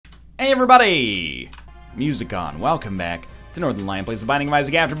Hey everybody! Music on. Welcome back to Northern Lion Plays The Binding of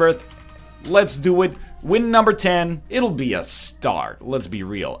Isaac Afterbirth. Let's do it. Win number 10. It'll be a start. Let's be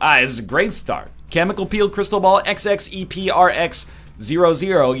real. This is a great start. Chemical Peel Crystal Ball XXEP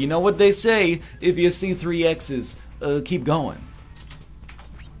RX00. You know what they say, if you see 3 X's, keep going.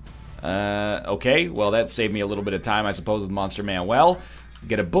 Okay, well that saved me a little bit of time, I suppose, with Monster Man. Well,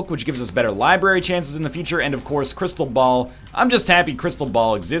 get a book which gives us better library chances in the future, and of course, Crystal Ball. I'm just happy Crystal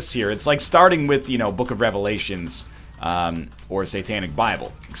Ball exists here. It's like starting with, you know, Book of Revelations, or Satanic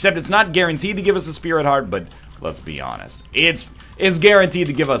Bible. Except it's not guaranteed to give us a Spirit Heart, but let's be honest. It's guaranteed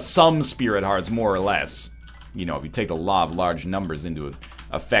to give us some Spirit Hearts, more or less. You know, if you take the law of large numbers into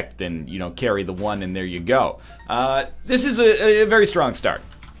effect and, you know, carry the 1, and there you go. This is a very strong start.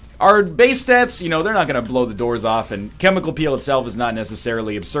 Our base stats, you know, they're not going to blow the doors off, and Chemical Peel itself is not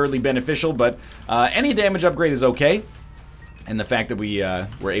necessarily absurdly beneficial, but any damage upgrade is okay. And the fact that we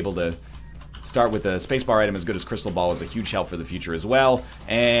were able to start with a spacebar item as good as Crystal Ball is a huge help for the future as well.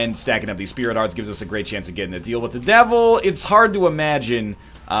 And stacking up these Spirit Hearts gives us a great chance of getting a deal with the devil. It's hard to imagine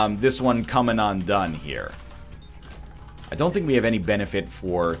this one coming undone here. I don't think we have any benefit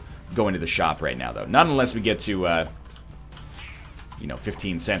for going to the shop right now, though. Not unless we get to... you know,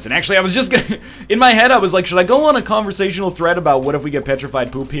 15 cents. And actually, I was just gonna... in my head, I was like, should I go on a conversational thread about what if we get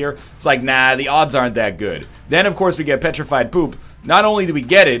Petrified Poop here? It's like, nah, the odds aren't that good. Then, of course, we get Petrified Poop. Not only do we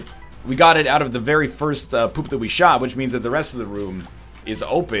get it, we got it out of the very first poop that we shot, which means that the rest of the room is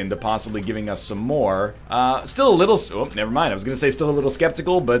open to possibly giving us some more. Still a little... oh, never mind. I was gonna say still a little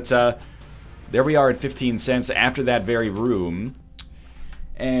skeptical, but there we are at 15 cents after that very room.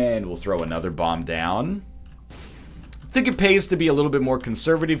 And we'll throw another bomb down. I think it pays to be a little bit more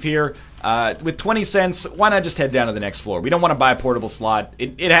conservative here. With 20 cents, why not just head down to the next floor? We don't want to buy a portable slot.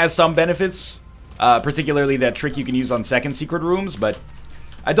 It has some benefits, particularly that trick you can use on second secret rooms, but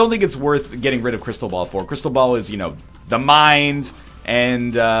I don't think it's worth getting rid of Crystal Ball for. Crystal Ball is, you know, the mind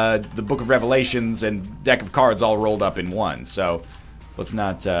and the Book of Revelations and deck of cards all rolled up in one. So let's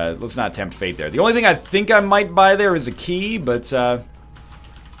not tempt fate there. The only thing I think I might buy there is a key, but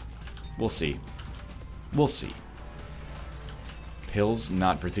we'll see. We'll see. Pills,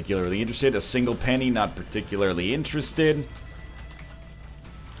 not particularly interested. A single penny, not particularly interested.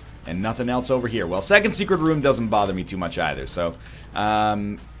 And nothing else over here. Well, second secret room doesn't bother me too much either, so...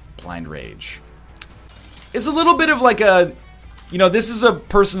 Blind Rage. It's a little bit of like a... you know, this is a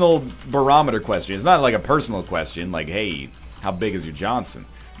personal barometer question. It's not like a personal question, like, hey, how big is your Johnson?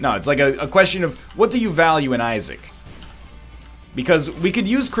 No, it's like a question of, what do you value in Isaac? Because we could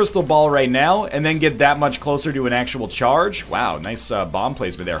use Crystal Ball right now and then get that much closer to an actual charge. Wow, nice bomb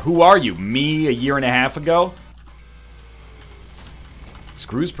placement there. Who are you? Me a year and a half ago?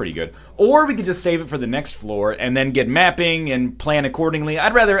 Screw's pretty good. Or we could just save it for the next floor and then get mapping and plan accordingly.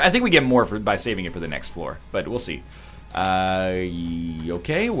 I think we get more by saving it for the next floor, but we'll see.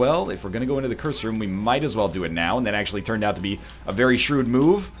 Okay, well, if we're gonna go into the curse room, we might as well do it now, and that actually turned out to be a very shrewd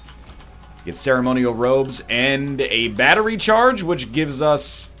move. Get ceremonial robes and a battery charge, which gives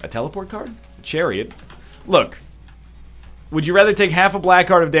us a teleport card? A chariot. Look, would you rather take half a black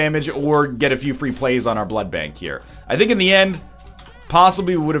card of damage or get a few free plays on our blood bank here? I think in the end,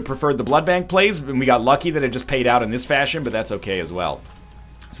 possibly we would have preferred the blood bank plays, and we got lucky that it just paid out in this fashion, but that's okay as well.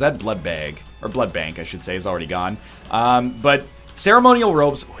 So that blood bag, or blood bank, I should say, is already gone. But ceremonial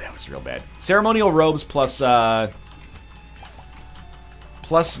robes, oh, that was real bad. Ceremonial robes plus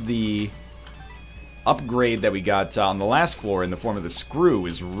the upgrade that we got on the last floor in the form of the screw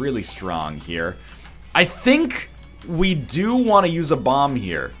is really strong here. I think we do want to use a bomb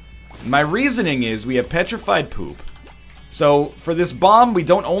here. My reasoning is we have Petrified Poop. So for this bomb, we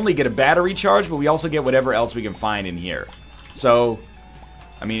don't only get a battery charge, but we also get whatever else we can find in here. So,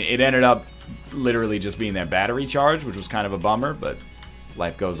 I mean, it ended up literally just being that battery charge, which was kind of a bummer, but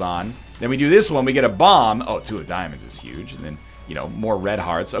life goes on. Then we do this one, we get a bomb. Oh, 2 of diamonds is huge. And then, you know, more red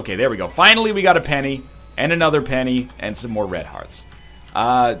hearts. Okay, there we go. Finally, we got a penny, and another penny, and some more red hearts.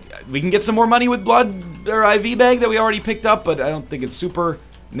 We can get some more money with blood, or IV bag that we already picked up, but I don't think it's super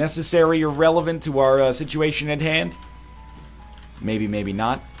necessary or relevant to our situation at hand. Maybe, maybe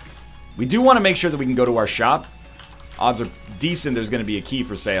not. We do want to make sure that we can go to our shop. Odds are decent there's going to be a key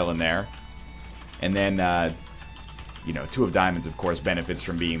for sale in there. And then, you know, 2 of diamonds, of course, benefits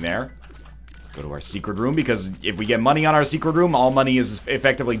from being there. Go to our secret room, because if we get money on our secret room, all money is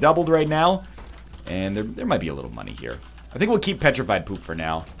effectively doubled right now. And there might be a little money here. I think we'll keep Petrified Poop for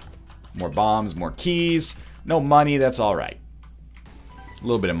now. More bombs, more keys. No money, that's alright. A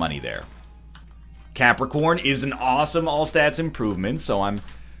little bit of money there. Capricorn is an awesome all-stats improvement, so I'm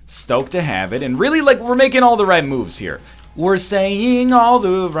stoked to have it. And really, like, we're making all the right moves here. We're saying all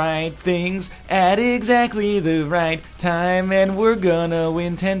the right things at exactly the right time, and we're gonna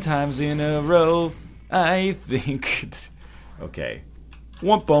win 10 times in a row, I think. Okay.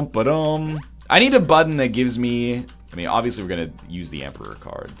 I need a button that gives me... I mean, obviously we're gonna use the Emperor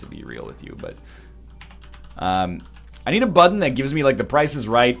card, to be real with you, but... I need a button that gives me, like, the Price is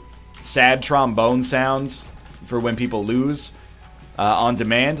Right sad trombone sounds for when people lose. On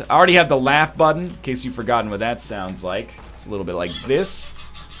demand. I already have the laugh button, in case you've forgotten what that sounds like. It's a little bit like this.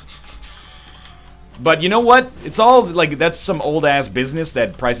 But you know what? It's all, like, that's some old-ass business,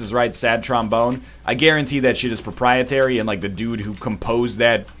 that Price is Right sad trombone. I guarantee that shit is proprietary, and, like, the dude who composed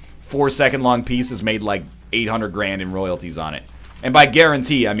that 4-second-long piece has made, like, 800 grand in royalties on it. And by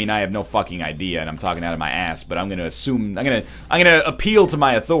guarantee, I mean I have no fucking idea, and I'm talking out of my ass, but I'm gonna assume, I'm gonna appeal to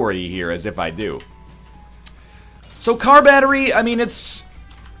my authority here as if I do. So car battery, I mean, it's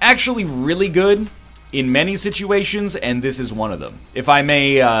actually really good in many situations, and this is one of them. If I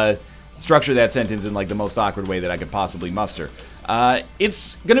may structure that sentence in like the most awkward way that I could possibly muster.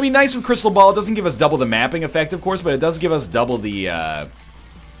 It's gonna be nice with Crystal Ball. It doesn't give us double the mapping effect, of course, but it does give us double the,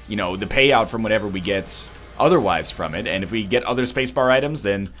 you know, the payout from whatever we get otherwise from it. And if we get other spacebar items,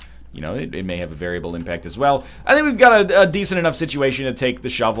 then, you know, it may have a variable impact as well. I think we've got a decent enough situation to take the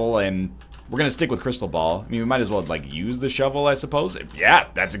shovel, and we're gonna stick with Crystal Ball. I mean, we might as well, like, use the shovel, I suppose. Yeah,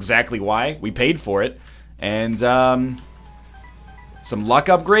 that's exactly why. We paid for it. And, some luck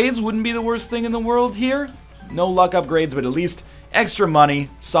upgrades wouldn't be the worst thing in the world here. No luck upgrades, but at least extra money,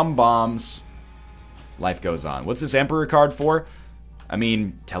 some bombs. Life goes on. What's this Emperor card for? I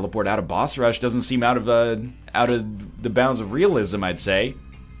mean, teleport out of Boss Rush doesn't seem out of the bounds of realism, I'd say.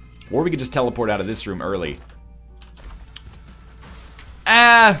 Or we could just teleport out of this room early.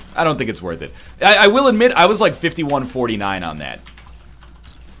 I don't think it's worth it. I will admit, I was like 51-49 on that.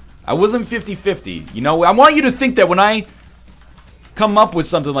 I wasn't 50-50. You know, I want you to think that when I come up with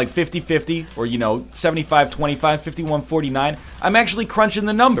something like 50-50, or, you know, 75-25, 51-49, I'm actually crunching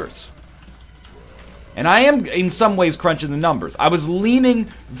the numbers. And I am, in some ways, crunching the numbers. I was leaning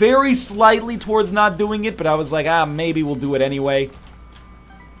very slightly towards not doing it, but I was like, maybe we'll do it anyway.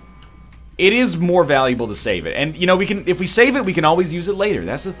 It is more valuable to save it. And, you know, we can, if we save it, we can always use it later.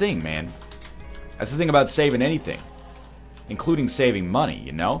 That's the thing, man. That's the thing about saving anything. Including saving money,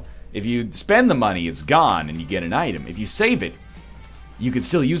 you know? If you spend the money, it's gone, and you get an item. If you save it, you can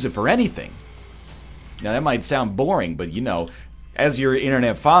still use it for anything. Now, that might sound boring, but, you know, as your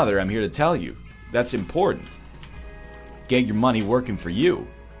internet father, I'm here to tell you, that's important. Get your money working for you.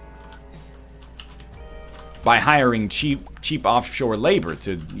 By hiring cheap offshore labor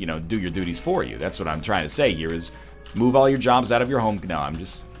to, you know, do your duties for you. That's what I'm trying to say here, is move all your jobs out of your home. No, I'm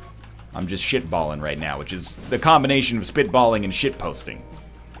just shitballing right now, which is the combination of spitballing and shitposting.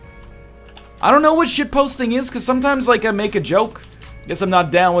 I don't know what shitposting is, because sometimes, like, I make a joke. Guess I'm not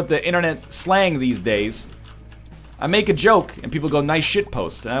down with the internet slang these days. I make a joke, and people go, nice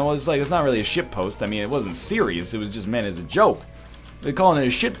shitpost. And I was like, it's not really a shitpost. I mean, it wasn't serious. It was just meant as a joke. They're calling it a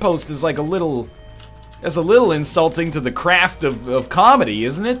shitpost is like a little... That's a little insulting to the craft of comedy,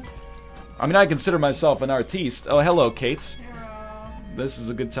 isn't it? I mean, I consider myself an artiste. Oh, hello, Kate. Hello. This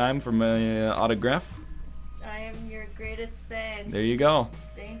is a good time for my autograph. I am your greatest fan. There you go.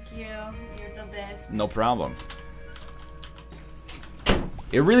 Thank you. You're the best. No problem.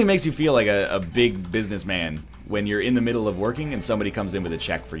 It really makes you feel like a big businessman when you're in the middle of working and somebody comes in with a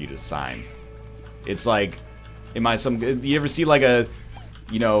check for you to sign. It's like, you ever see like a,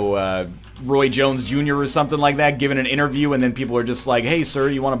 you know, Roy Jones Jr. or something like that giving an interview, and then people are just like, hey sir,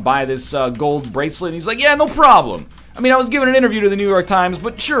 you want to buy this gold bracelet? And he's like, yeah, no problem. I mean, I was giving an interview to the New York Times,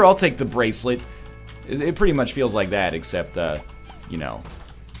 but sure, I'll take the bracelet. It pretty much feels like that, except, you know,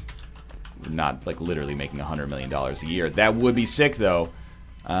 not like literally making $100 million a year. That would be sick though.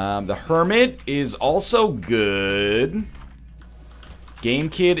 The Hermit is also good. Game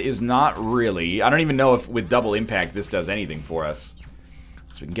Kid is not really. I don't even know if with double impact this does anything for us.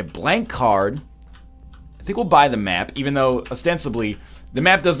 So we can get blank card. I think we'll buy the map, even though ostensibly the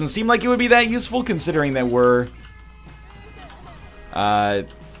map doesn't seem like it would be that useful, considering that we're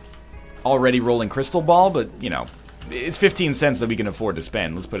already rolling Crystal Ball, but, you know, it's 15 cents that we can afford to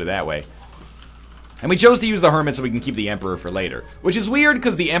spend, let's put it that way. And we chose to use the Hermit so we can keep the Emperor for later, which is weird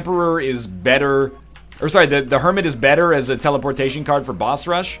because the Emperor is better, or sorry, the Hermit is better as a teleportation card for Boss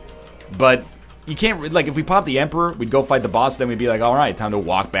Rush, but you can't, like, if we pop the Emperor, we'd go fight the boss, then we'd be like, alright, time to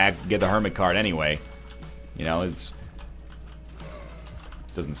walk back, get the Hermit card anyway. You know,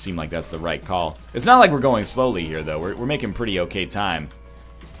 doesn't seem like that's the right call. It's not like we're going slowly here, though. We're making pretty okay time.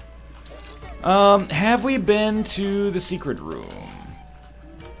 Have we been to the secret room?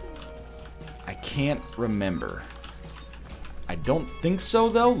 I can't remember. I don't think so,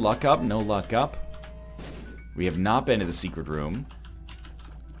 though. Luck up, no luck up. We have not been to the secret room.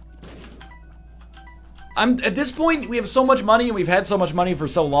 At this point, we have so much money, and we've had so much money for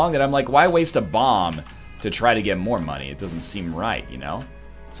so long that I'm like, why waste a bomb to try to get more money? It doesn't seem right, you know?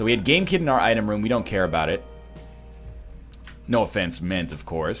 So we had Game Kit in our item room. We don't care about it. No offense meant, of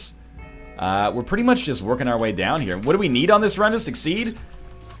course. We're pretty much just working our way down here. What do we need on this run to succeed?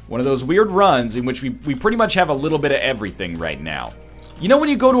 One of those weird runs in which we pretty much have a little bit of everything right now. You know when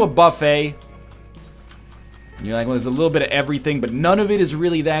you go to a buffet, and you're like, well, there's a little bit of everything, but none of it is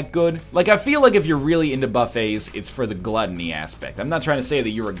really that good? Like, I feel like if you're really into buffets, it's for the gluttony aspect. I'm not trying to say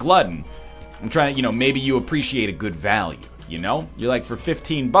that you're a glutton. I'm trying to, you know, maybe you appreciate a good value, you know? You're like, for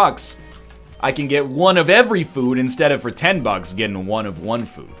 15 bucks, I can get one of every food instead of for 10 bucks getting one of one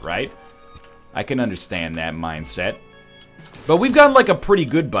food, right? I can understand that mindset. But we've got like a pretty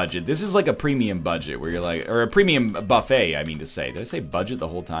good budget. This is like a premium budget where you're like, or a premium buffet, I mean to say. Did I say budget the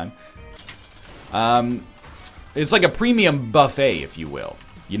whole time? It's like a premium buffet, if you will,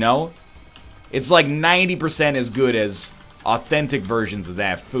 you know? It's like 90% as good as authentic versions of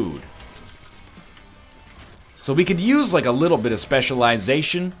that food. So we could use like a little bit of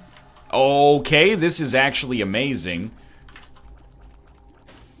specialization. Okay, this is actually amazing.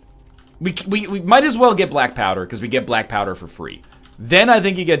 We might as well get black powder, because we get black powder for free. Then I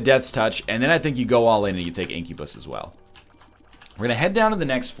think you get Death's Touch, and then I think you go all in and you take Incubus as well. We're gonna head down to the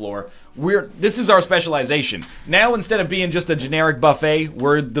next floor. This is our specialization. Now, instead of being just a generic buffet,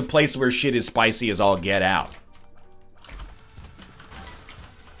 we're the place where shit is spicy as all get out.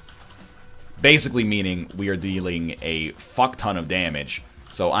 Basically meaning we are dealing a fuck ton of damage.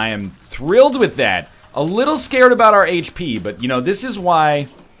 So I am thrilled with that. A little scared about our HP, but you know, this is why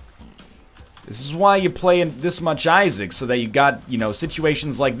you play in this much Isaac, so that you got, you know,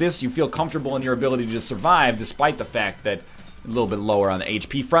 situations like this, you feel comfortable in your ability to survive, despite the fact that a little bit lower on the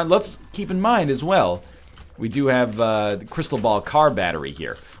HP front. Let's keep in mind as well, we do have the Crystal Ball car battery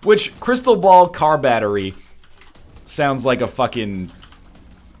here. Which, Crystal Ball car battery sounds like a fucking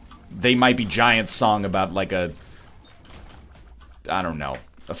They Might Be Giants song about like a, I don't know,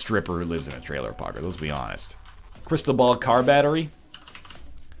 a stripper who lives in a trailer park. Let's be honest. Crystal Ball car battery?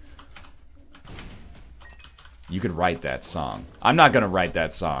 You could write that song. I'm not gonna write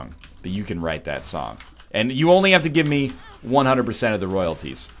that song, but you can write that song. And you only have to give me 100% of the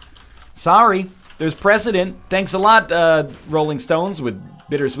royalties. Sorry, there's precedent. Thanks a lot, Rolling Stones with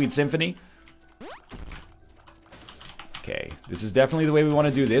Bittersweet Symphony. Okay, this is definitely the way we want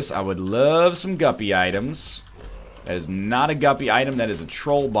to do this. I would love some guppy items. That is not a guppy item, that is a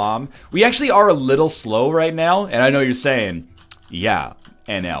troll bomb. We actually are a little slow right now, and I know you're saying, yeah,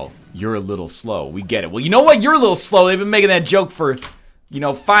 NL, you're a little slow. We get it. Well, you know what? You're a little slow. They've been making that joke for, you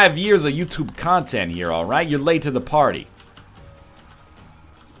know, 5 years of YouTube content here, alright? You're late to the party.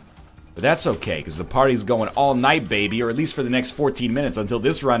 But that's okay, because the party's going all night, baby, or at least for the next 14 minutes until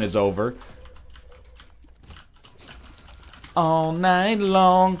this run is over. All night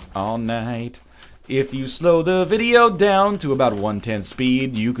long, all night. If you slow the video down to about 1/10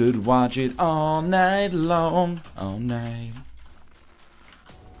 speed, you could watch it all night long, all night.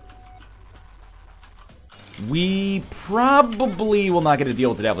 We probably will not get a deal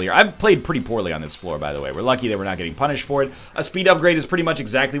with the devil here. I've played pretty poorly on this floor, by the way. We're lucky that we're not getting punished for it. A speed upgrade is pretty much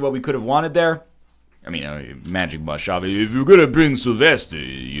exactly what we could have wanted there. I mean, Magic Mush, obviously. If you're gonna bring Sylvester,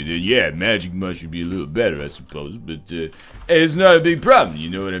 yeah, Magic Mush would be a little better, I suppose. But it's not a big problem,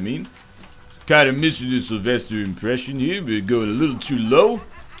 you know what I mean? Kind of missing the Sylvester impression here, but going a little too low.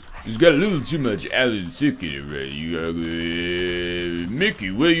 He's got a little too much added thicket already. You Mickey,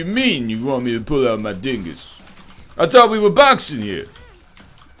 what do you mean you want me to pull out my dingus? I thought we were boxing here.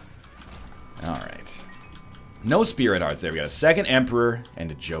 Alright. No Spirit Hearts there. We got a second Emperor and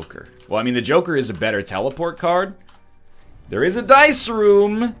a Joker. Well, I mean, the Joker is a better teleport card. There is a dice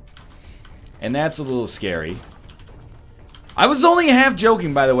room. And that's a little scary. I was only half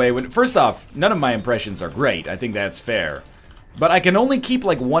joking, by the way. First off, none of my impressions are great. I think that's fair. But I can only keep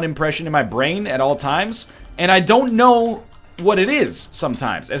like one impression in my brain at all times, and I don't know what it is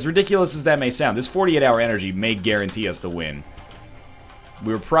sometimes. As ridiculous as that may sound, this 48-hour energy may guarantee us the win.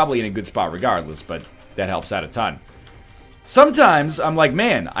 We were probably in a good spot regardless, but that helps out a ton. Sometimes I'm like,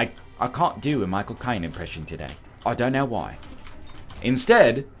 man, I can't do a Michael Caine impression today. I don't know why.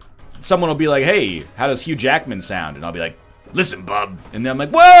 Instead, someone will be like, hey, how does Hugh Jackman sound? And I'll be like, listen, bub. And then I'm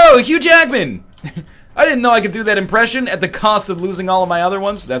like, whoa, Hugh Jackman! I didn't know I could do that impression at the cost of losing all of my other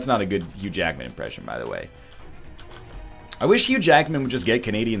ones. That's not a good Hugh Jackman impression, by the way. I wish Hugh Jackman would just get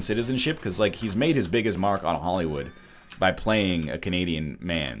Canadian citizenship, because, like, he's made his biggest mark on Hollywood by playing a Canadian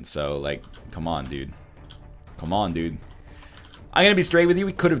man. So, like, come on, dude. Come on, dude. I'm gonna be straight with you.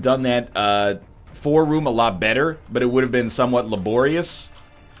 We could have done that 4-room a lot better, but it would have been somewhat laborious.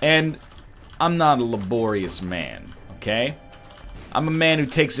 And I'm not a laborious man, okay? I'm a man who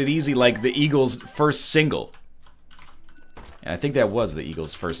takes it easy like the Eagles' first single. And I think that was the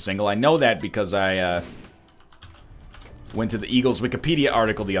Eagles' first single. I know that because I went to the Eagles Wikipedia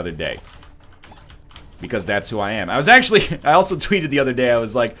article the other day. Because that's who I am. I also tweeted the other day, I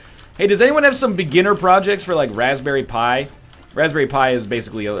was like, hey, does anyone have some beginner projects for, like, Raspberry Pi? Raspberry Pi is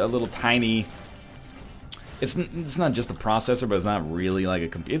basically a little tiny... It's not just a processor, but it's not really like a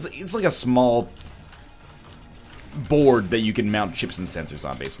computer. It's like a small board that you can mount chips and sensors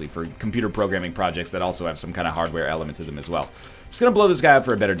on, basically, for computer programming projects that also have some kind of hardware element to them as well. Just gonna blow this guy up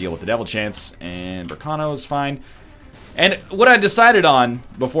for a better deal with the Devil Chance, and Berkano is fine. And what I decided on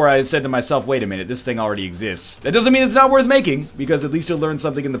before I said to myself, wait a minute, this thing already exists. That doesn't mean it's not worth making, because at least you'll learn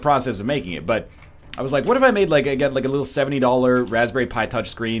something in the process of making it. But I was like, what if I made like a little $70 Raspberry Pi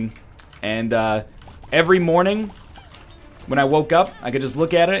touchscreen, and every morning when I woke up, I could just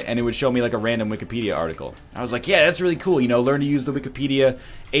look at it and it would show me like a random Wikipedia article. I was like, yeah, that's really cool. You know, learn to use the Wikipedia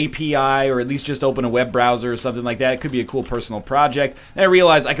API, or at least just open a web browser or something like that. It could be a cool personal project. And I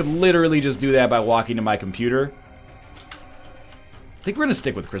realized I could literally just do that by walking to my computer. I think we're going to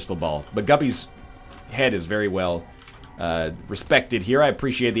stick with Crystal Ball, but Guppy's head is very well respected here. I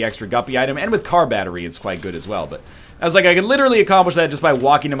appreciate the extra Guppy item, and with car battery, it's quite good as well. But I was like, I could literally accomplish that just by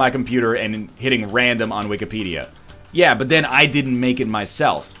walking to my computer and hitting random on Wikipedia. Yeah, but then I didn't make it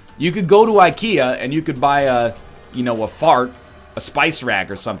myself. You could go to IKEA and you could buy a, you know, a fart, a spice rack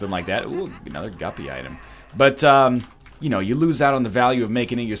or something like that. Ooh, another Guppy item. But, you know, you lose out on the value of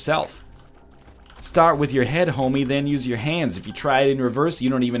making it yourself. Start with your head, homie, then use your hands. If you try it in reverse, you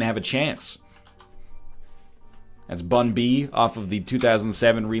don't even have a chance. That's Bun B off of the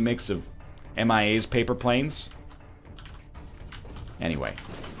 2007 remix of MIA's Paper Planes. Anyway,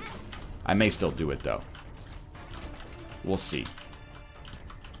 I may still do it, though. We'll see.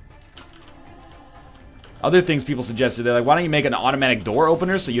 Other things people suggested, they're like, why don't you make an automatic door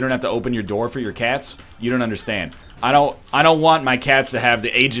opener so you don't have to open your door for your cats? You don't understand. I don't want my cats to have the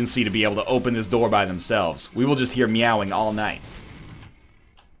agency to be able to open this door by themselves. We will just hear meowing all night.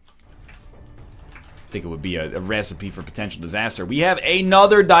 I think it would be a recipe for potential disaster. We have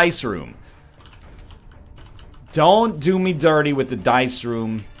another dice room. Don't do me dirty with the dice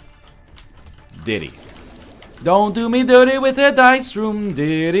room ditty. Don't do me dirty with the dice room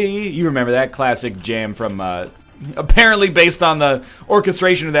ditty. You remember that classic jam from, apparently based on the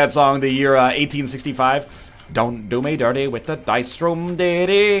orchestration of that song, the year 1865. Don't do me dirty with the dice room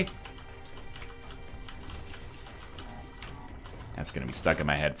ditty. That's gonna be stuck in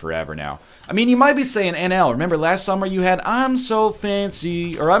my head forever now. I mean, you might be saying, NL, remember last summer you had I'm so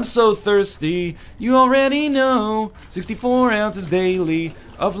fancy, or I'm so thirsty, you already know, 64 ounces daily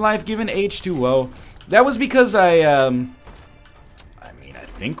of life-giving H2O. That was because I mean, I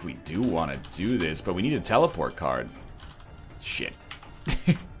think we do want to do this, but we need a teleport card. Shit.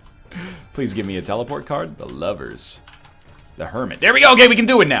 Please give me a teleport card. The Lovers. The Hermit. There we go! Okay, we can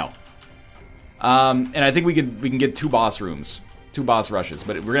do it now! And I think we can get 2 boss rooms. 2 boss rushes,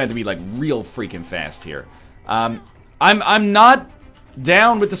 but we're gonna have to be like real freaking fast here. I'm not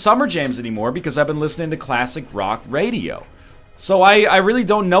down with the summer jams anymore because I've been listening to classic rock radio. So I really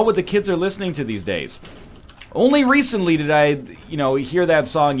don't know what the kids are listening to these days. Only recently did I, you know, hear that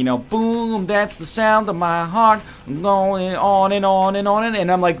song, you know, boom, that's the sound of my heart, going on and on and on, and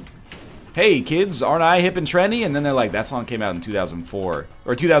I'm like, hey kids, aren't I hip and trendy? And then they're like, that song came out in 2004,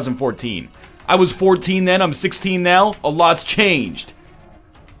 or 2014. I was 14 then, I'm 16 now, a lot's changed.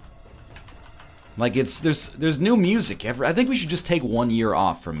 Like, there's new music I think we should just take 1 year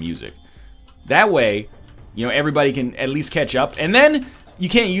off from music. That way, you know, everybody can at least catch up, and then you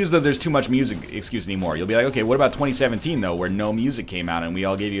can't use the there's too much music excuse anymore. You'll be like, okay, what about 2017 though, where no music came out and we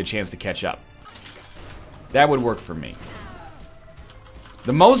all gave you a chance to catch up? That would work for me.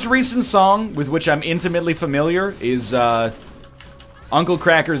 The most recent song with which I'm intimately familiar is Uncle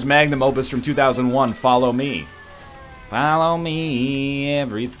Cracker's magnum opus from 2001, Follow Me. Follow me,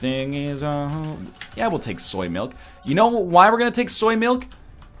 everything is on. Yeah, we'll take soy milk. You know why we're gonna take soy milk?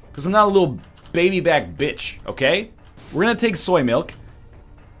 Because I'm not a little baby back bitch, okay? We're gonna take soy milk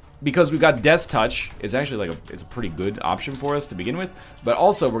because we've got Death's Touch. It's actually like it's a pretty good option for us to begin with, but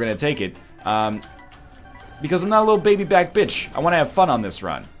also we're gonna take it because I'm not a little baby back bitch. I want to have fun on this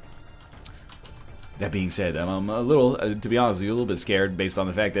run. That being said, I'm a little, to be honest with you, a little bit scared based on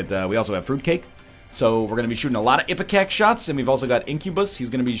the fact that we also have Fruitcake. So we're gonna be shooting a lot of Ipecac shots, and we've also got Incubus. He's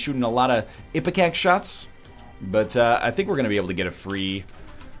gonna be shooting a lot of Ipecac shots, but I think we're gonna be able to get a free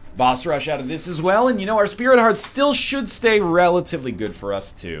Boss rush out of this as well, and you know, our Spirit Hearts still should stay relatively good for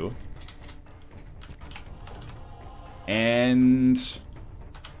us too. And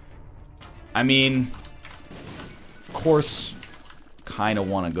I mean, of course, kind of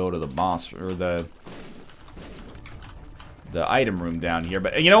want to go to the boss or the item room down here,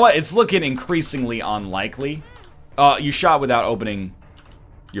 but you know what? It's looking increasingly unlikely. You shot without opening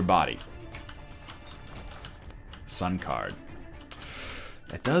your body. Sun card.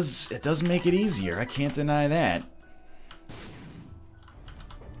 It does make it easier. I can't deny that.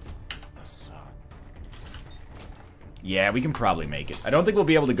 Yeah, we can probably make it. I don't think we'll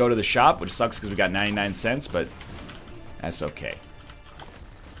be able to go to the shop, which sucks because we got 99 cents, but that's okay.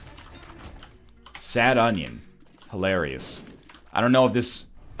 Sad onion. Hilarious. I don't know if this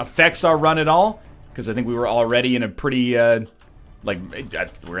affects our run at all, because I think we were already in a pretty, like,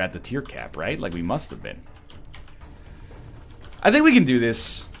 we're at the tier cap, right? Like, we must have been. I think we can do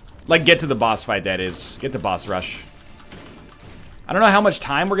this. Like, get to the boss fight, that is. Get to boss rush. I don't know how much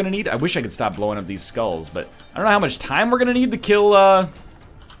time we're gonna need. I wish I could stop blowing up these skulls, but I don't know how much time we're gonna need to kill,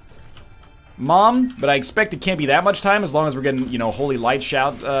 Mom, but I expect it can't be that much time as long as we're getting, you know, holy light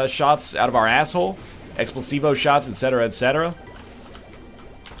shots out of our asshole. Explosivo shots, etc., etc.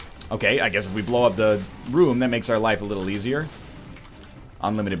 Okay, I guess if we blow up the room, that makes our life a little easier.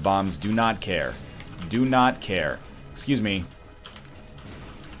 Unlimited bombs, do not care. Do not care. Excuse me.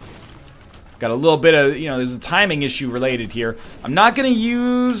 Got a little bit of, you know, there's a timing issue related here. I'm not going to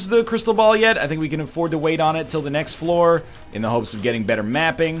use the crystal ball yet. I think we can afford to wait on it till the next floor in the hopes of getting better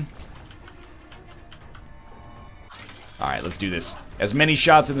mapping. Alright, let's do this. As many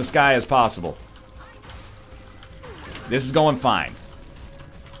shots in the sky as possible. This is going fine.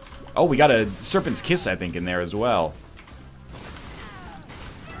 Oh, we got a Serpent's Kiss, I think, in there as well.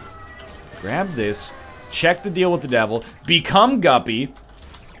 Grab this. Check the deal with the devil. Become Guppy.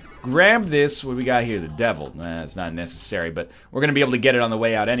 Grab this. What do we got here? The devil. Nah, it's not necessary, but we're going to be able to get it on the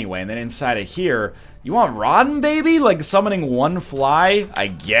way out anyway. And then inside of here, you want Rodden, baby? Like summoning one fly, I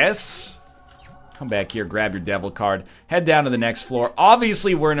guess? Come back here, grab your devil card. Head down to the next floor.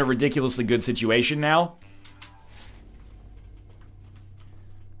 Obviously, we're in a ridiculously good situation now.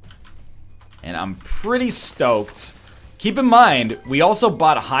 And I'm pretty stoked. Keep in mind, we also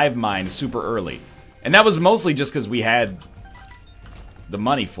bought Hive Mind super early. And that was mostly just because we had the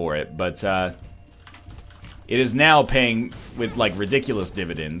money for it, but it is now paying with like ridiculous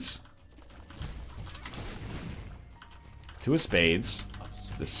dividends. Two of spades.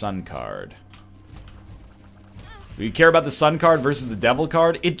 The sun card. Do you care about the sun card versus the devil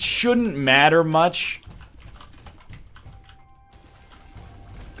card? It shouldn't matter much.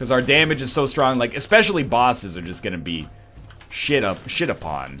 Because our damage is so strong, like, especially bosses are just gonna be shit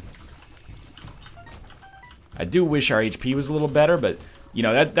upon. I do wish our HP was a little better, but, you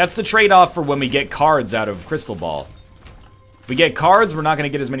know, that's the trade-off for when we get cards out of Crystal Ball. If we get cards, we're not gonna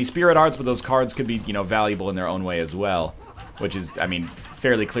get as many Spirit Hearts, but those cards could be, you know, valuable in their own way as well. Which is, I mean,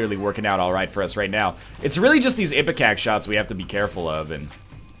 fairly clearly working out alright for us right now. It's really just these Ipecac shots we have to be careful of, and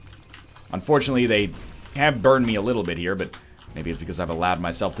unfortunately they have burned me a little bit here, but maybe it's because I've allowed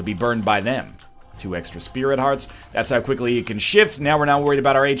myself to be burned by them. 2 extra Spirit Hearts. That's how quickly it can shift. Now we're not worried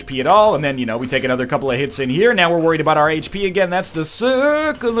about our HP at all. And then, you know, we take another couple of hits in here. Now we're worried about our HP again. That's the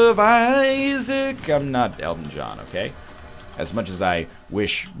Circle of Isaac. I'm not Elton John, okay? As much as I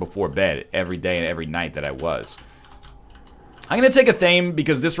wish before bed every day and every night that I was. I'm going to take a Thame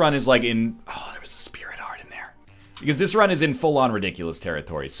because this run is like in... Oh, there was a Spirit Heart in there. Because this run is in full-on ridiculous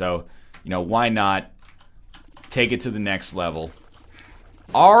territory. So, you know, why not take it to the next level?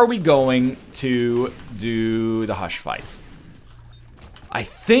 Are we going to do the Hush fight? I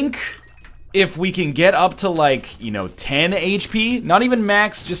think if we can get up to like, you know, 10 HP, not even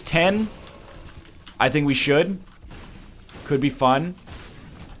max, just 10, I think we should. Could be fun.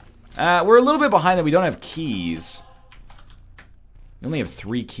 We're a little bit behind that we don't have keys. We only have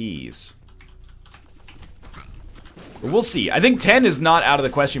 3 keys. But we'll see. I think 10 is not out of the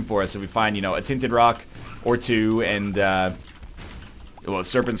question for us if we find, you know, a Tinted Rock or 2 and, well,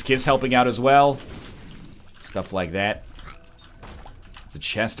 Serpent's Kiss helping out as well. Stuff like that. There's a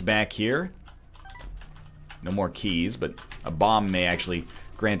chest back here. No more keys, but a bomb may actually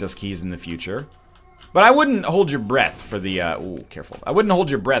grant us keys in the future. But I wouldn't hold your breath for the, ooh, careful. I wouldn't hold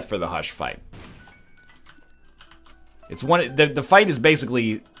your breath for the Hush fight. It's one, the fight is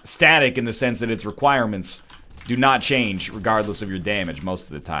basically static in the sense that its requirements do not change regardless of your damage most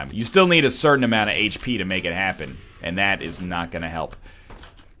of the time. You still need a certain amount of HP to make it happen, and that is not going to help.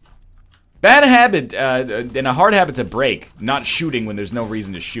 Bad habit, and a hard habit to break, not shooting when there's no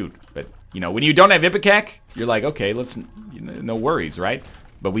reason to shoot. But, you know, when you don't have Ipecac, you're like, okay, let's, you know, no worries, right?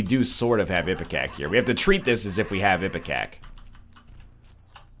 But we do sort of have Ipecac here. We have to treat this as if we have Ipecac.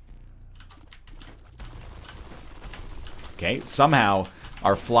 Okay, somehow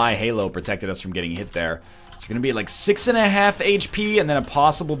our fly halo protected us from getting hit there. It's going to be like 6.5 HP and then a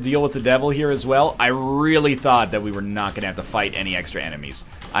possible deal with the devil here as well. I really thought that we were not going to have to fight any extra enemies.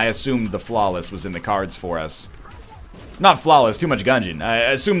 I assumed the flawless was in the cards for us. Not flawless, too much Gungeon. I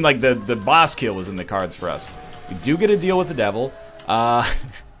assumed like the boss kill was in the cards for us. We do get a deal with the devil. I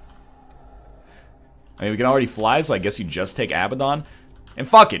mean, we can already fly, so I guess you just take Abaddon. And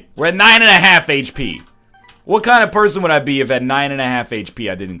fuck it, we're at 9.5 HP. What kind of person would I be if at 9.5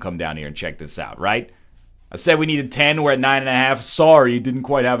 HP I didn't come down here and check this out, right? I said we needed 10, we're at 9.5. Sorry, didn't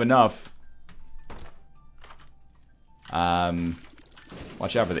quite have enough.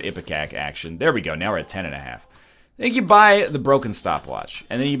 Watch out for the Ipecac action. There we go, now we're at 10.5. I think you buy the broken stopwatch,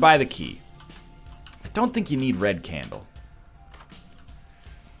 and then you buy the key. I don't think you need red candle.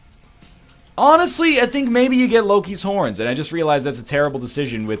 Honestly, I think maybe you get Loki's horns, and I just realized that's a terrible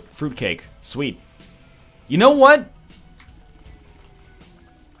decision with fruitcake. Sweet. You know what?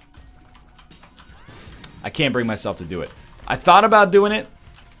 I can't bring myself to do it. I thought about doing it.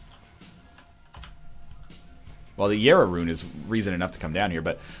 Well, the Yara rune is reason enough to come down here,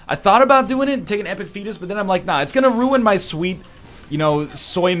 but I thought about doing it and taking Epic Fetus, but then I'm like, nah, it's gonna ruin my sweet, you know,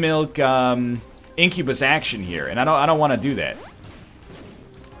 soy milk incubus action here, and I don't want to do that.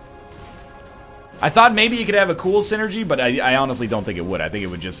 I thought maybe you could have a cool synergy, but I honestly don't think it would. I think it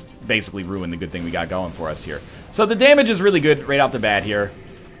would just basically ruin the good thing we got going for us here. So the damage is really good right off the bat here.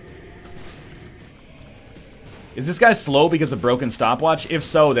 Is this guy slow because of broken stopwatch? If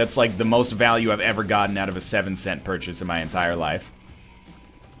so, that's like the most value I've ever gotten out of a 7-cent purchase in my entire life.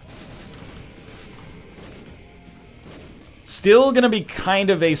 Still gonna be kind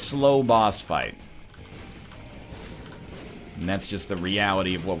of a slow boss fight. And that's just the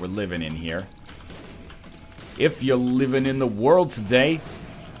reality of what we're living in here. If you're living in the world today,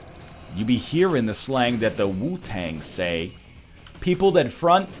 you be hearing the slang that the Wu-Tang say. People that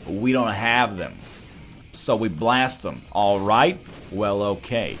front, we don't have them. So we blast them. Alright? Well,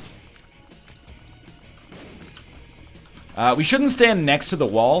 okay. We shouldn't stand next to the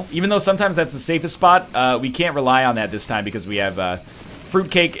wall. Even though sometimes that's the safest spot, we can't rely on that this time because we have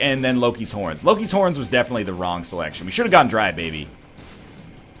fruitcake and then Loki's horns. Loki's horns was definitely the wrong selection. We should have gone dry, baby.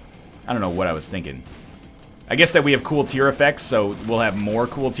 I don't know what I was thinking. I guess that we have cool tier effects, so we'll have more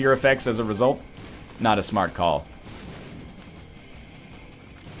cool tier effects as a result. Not a smart call.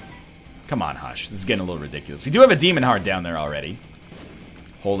 Come on, Hush. This is getting a little ridiculous. We do have a Demon Heart down there already.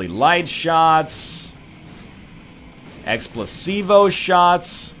 Holy Light shots. Explosivo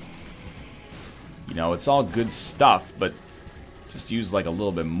shots. You know, it's all good stuff, but just use like a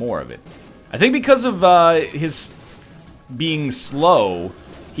little bit more of it. I think because of his being slow,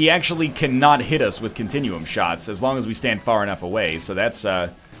 he actually cannot hit us with continuum shots as long as we stand far enough away, so that's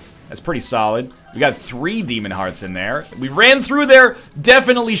pretty solid. We got 3 Demon Hearts in there. We ran through there,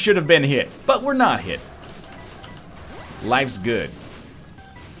 definitely should have been hit, but we're not hit. Life's good.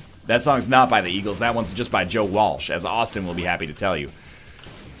 That song's not by the Eagles, that one's just by Joe Walsh, as Austin will be happy to tell you.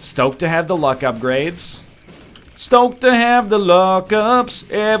 Stoked to have the luck upgrades. Stoked to have the luck ups.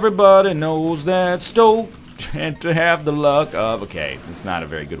 Everybody knows that. Stoked and to have the luck of... Okay, it's not a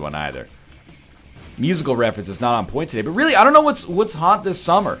very good one either. Musical reference is not on point today, but really, I don't know what's hot this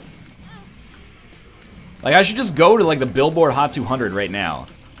summer. Like, I should just go to, like, the Billboard Hot 200 right now.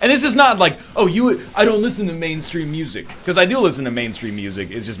 And this is not like, oh, I don't listen to mainstream music. Because I do listen to mainstream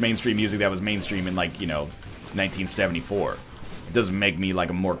music. It's just mainstream music that was mainstream in, like, you know, 1974. It doesn't make me, like,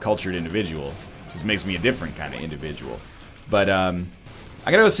 a more cultured individual. It just makes me a different kind of individual. But, I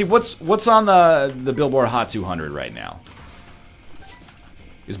gotta go see what's on the Billboard Hot 200 right now.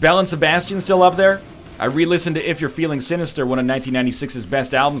 Is Belle and Sebastian still up there? I re-listened to If You're Feeling Sinister, one of 1996's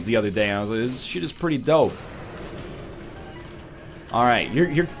best albums the other day, and I was like, this shit is pretty dope. Alright,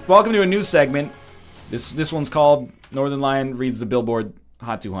 you're welcome to a new segment. This one's called Northern Lion Reads the Billboard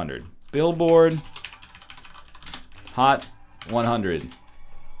Hot 200. Billboard Hot 100.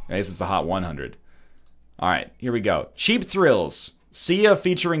 I guess it's the Hot 100. Alright, here we go. Cheap Thrills. Sia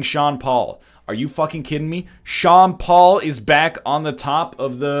featuring Sean Paul. Are you fucking kidding me? Sean Paul is back on the top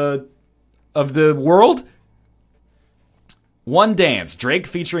of the world? One Dance. Drake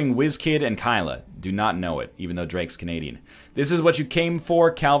featuring WizKid and Kyla. Do not know it, even though Drake's Canadian. This Is What You Came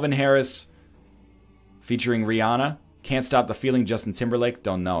For. Calvin Harris featuring Rihanna. Can't Stop the Feeling. Justin Timberlake.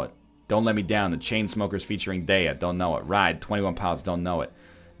 Don't know it. Don't Let Me Down. The Chainsmokers featuring Daya. Don't know it. Ride. 21 Pilots. Don't know it.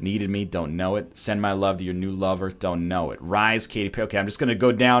 Needed Me. Don't know it. Send My Love to Your New Lover. Don't know it. Rise. Katy Perry. Okay, I'm just going to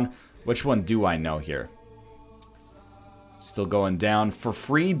go down. Which one do I know here? Still going down. For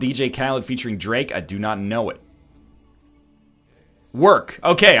Free, DJ Khaled featuring Drake. I do not know it. Work.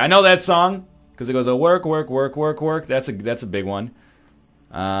 Okay, I know that song. Because it goes, oh, work, work, work, work, work. That's a big one.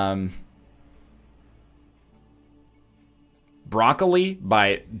 Broccoli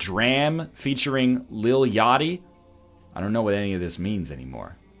by Dram featuring Lil Yachty. I don't know what any of this means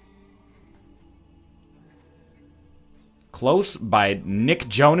anymore. Close by Nick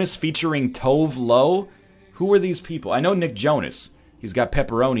Jonas featuring Tove Lo. Who are these people? I know Nick Jonas. He's got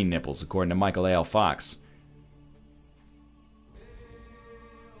pepperoni nipples, according to Michael A.L. Fox.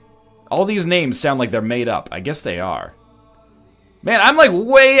 All these names sound like they're made up. I guess they are. Man, I'm like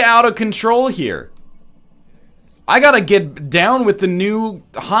way out of control here. I gotta get down with the new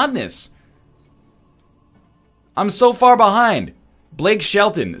hotness. I'm so far behind. Blake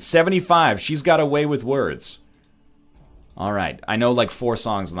Shelton, 75. She's Got Away with Words. Alright, I know like 4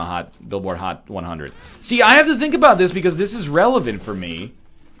 songs on the Billboard Hot 100. See, I have to think about this because this is relevant for me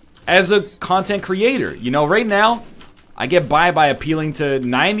as a content creator. You know, right now, I get by appealing to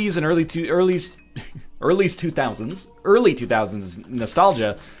 90s and early 2000s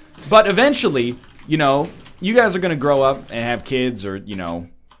nostalgia. But eventually, you know, you guys are going to grow up and have kids or, you know,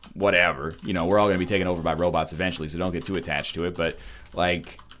 whatever. You know, we're all going to be taken over by robots eventually, so don't get too attached to it. But,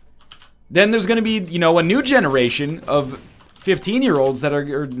 like, then there's going to be, you know, a new generation of 15-year-olds that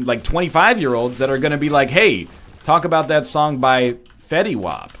are, or like 25-year-olds that are going to be like, hey, talk about that song by Fetty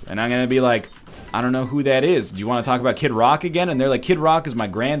Wap. And I'm going to be like, I don't know who that is. Do you want to talk about Kid Rock again? And they're like, Kid Rock is my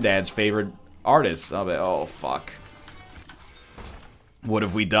granddad's favorite artist. I'll be, oh, fuck. What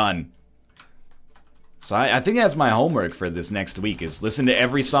have we done? So I think that's my homework for this next week, is listen to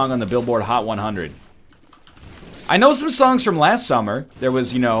every song on the Billboard Hot 100. I know some songs from last summer. There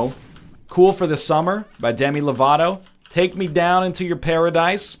was, you know, Cool for the Summer by Demi Lovato. Take Me Down Into Your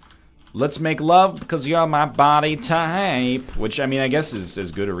Paradise. Let's Make Love Because You're My Body Type. Which, I mean, I guess is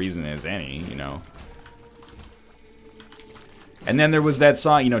as good a reason as any, you know. And then there was that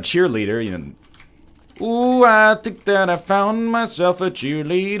song, you know, Cheerleader. You know, ooh, I think that I found myself a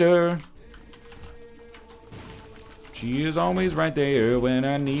cheerleader. She is always right there when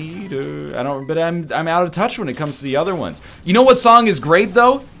I need her. I'm out of touch when it comes to the other ones. You know what song is great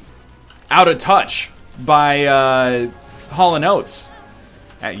though? Out of Touch by Hall & Oates.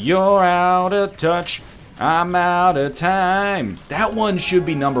 You're out of touch, I'm out of time. That one should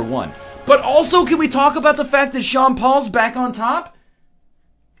be #1. But also, can we talk about the fact that Sean Paul's back on top?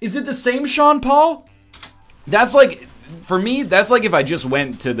 Is it the same Sean Paul? That's like, for me, that's like if I just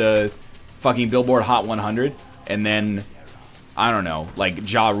went to the fucking Billboard Hot 100 and then, I don't know, like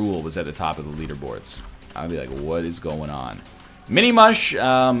Ja Rule was at the top of the leaderboards. I'd be like, what is going on? Mini Mush,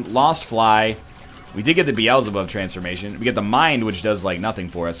 Lost Fly. We did get the Beelzebub transformation. We get the Mind, which does, like, nothing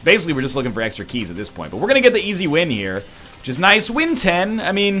for us. Basically, we're just looking for extra keys at this point. But we're going to get the easy win here, which is nice. Win 10.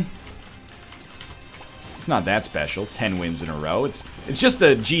 I mean, it's not that special. 10 wins in a row. It's just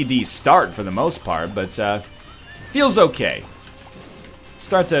a GD start for the most part, but feels okay.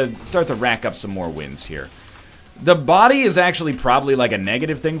 Start to rack up some more wins here. The body is actually probably, like, a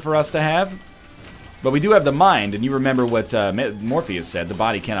negative thing for us to have. But we do have the Mind, and you remember what Morpheus said. The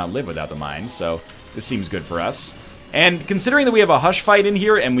body cannot live without the mind, so this seems good for us. And considering that we have a Hush fight in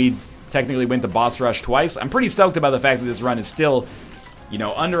here, and we technically went to Boss Rush twice, I'm pretty stoked about the fact that this run is still, you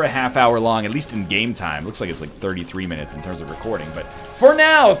know, under a half hour long, at least in game time. Looks like it's like 33 minutes in terms of recording. But for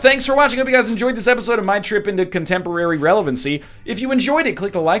now, thanks for watching. I hope you guys enjoyed this episode of my trip into contemporary relevancy. If you enjoyed it,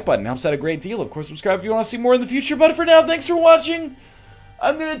 click the like button. It helps out a great deal. Of course, subscribe if you want to see more in the future. But for now, thanks for watching.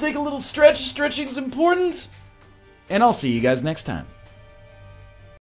 I'm going to take a little stretch. Stretching is important. And I'll see you guys next time.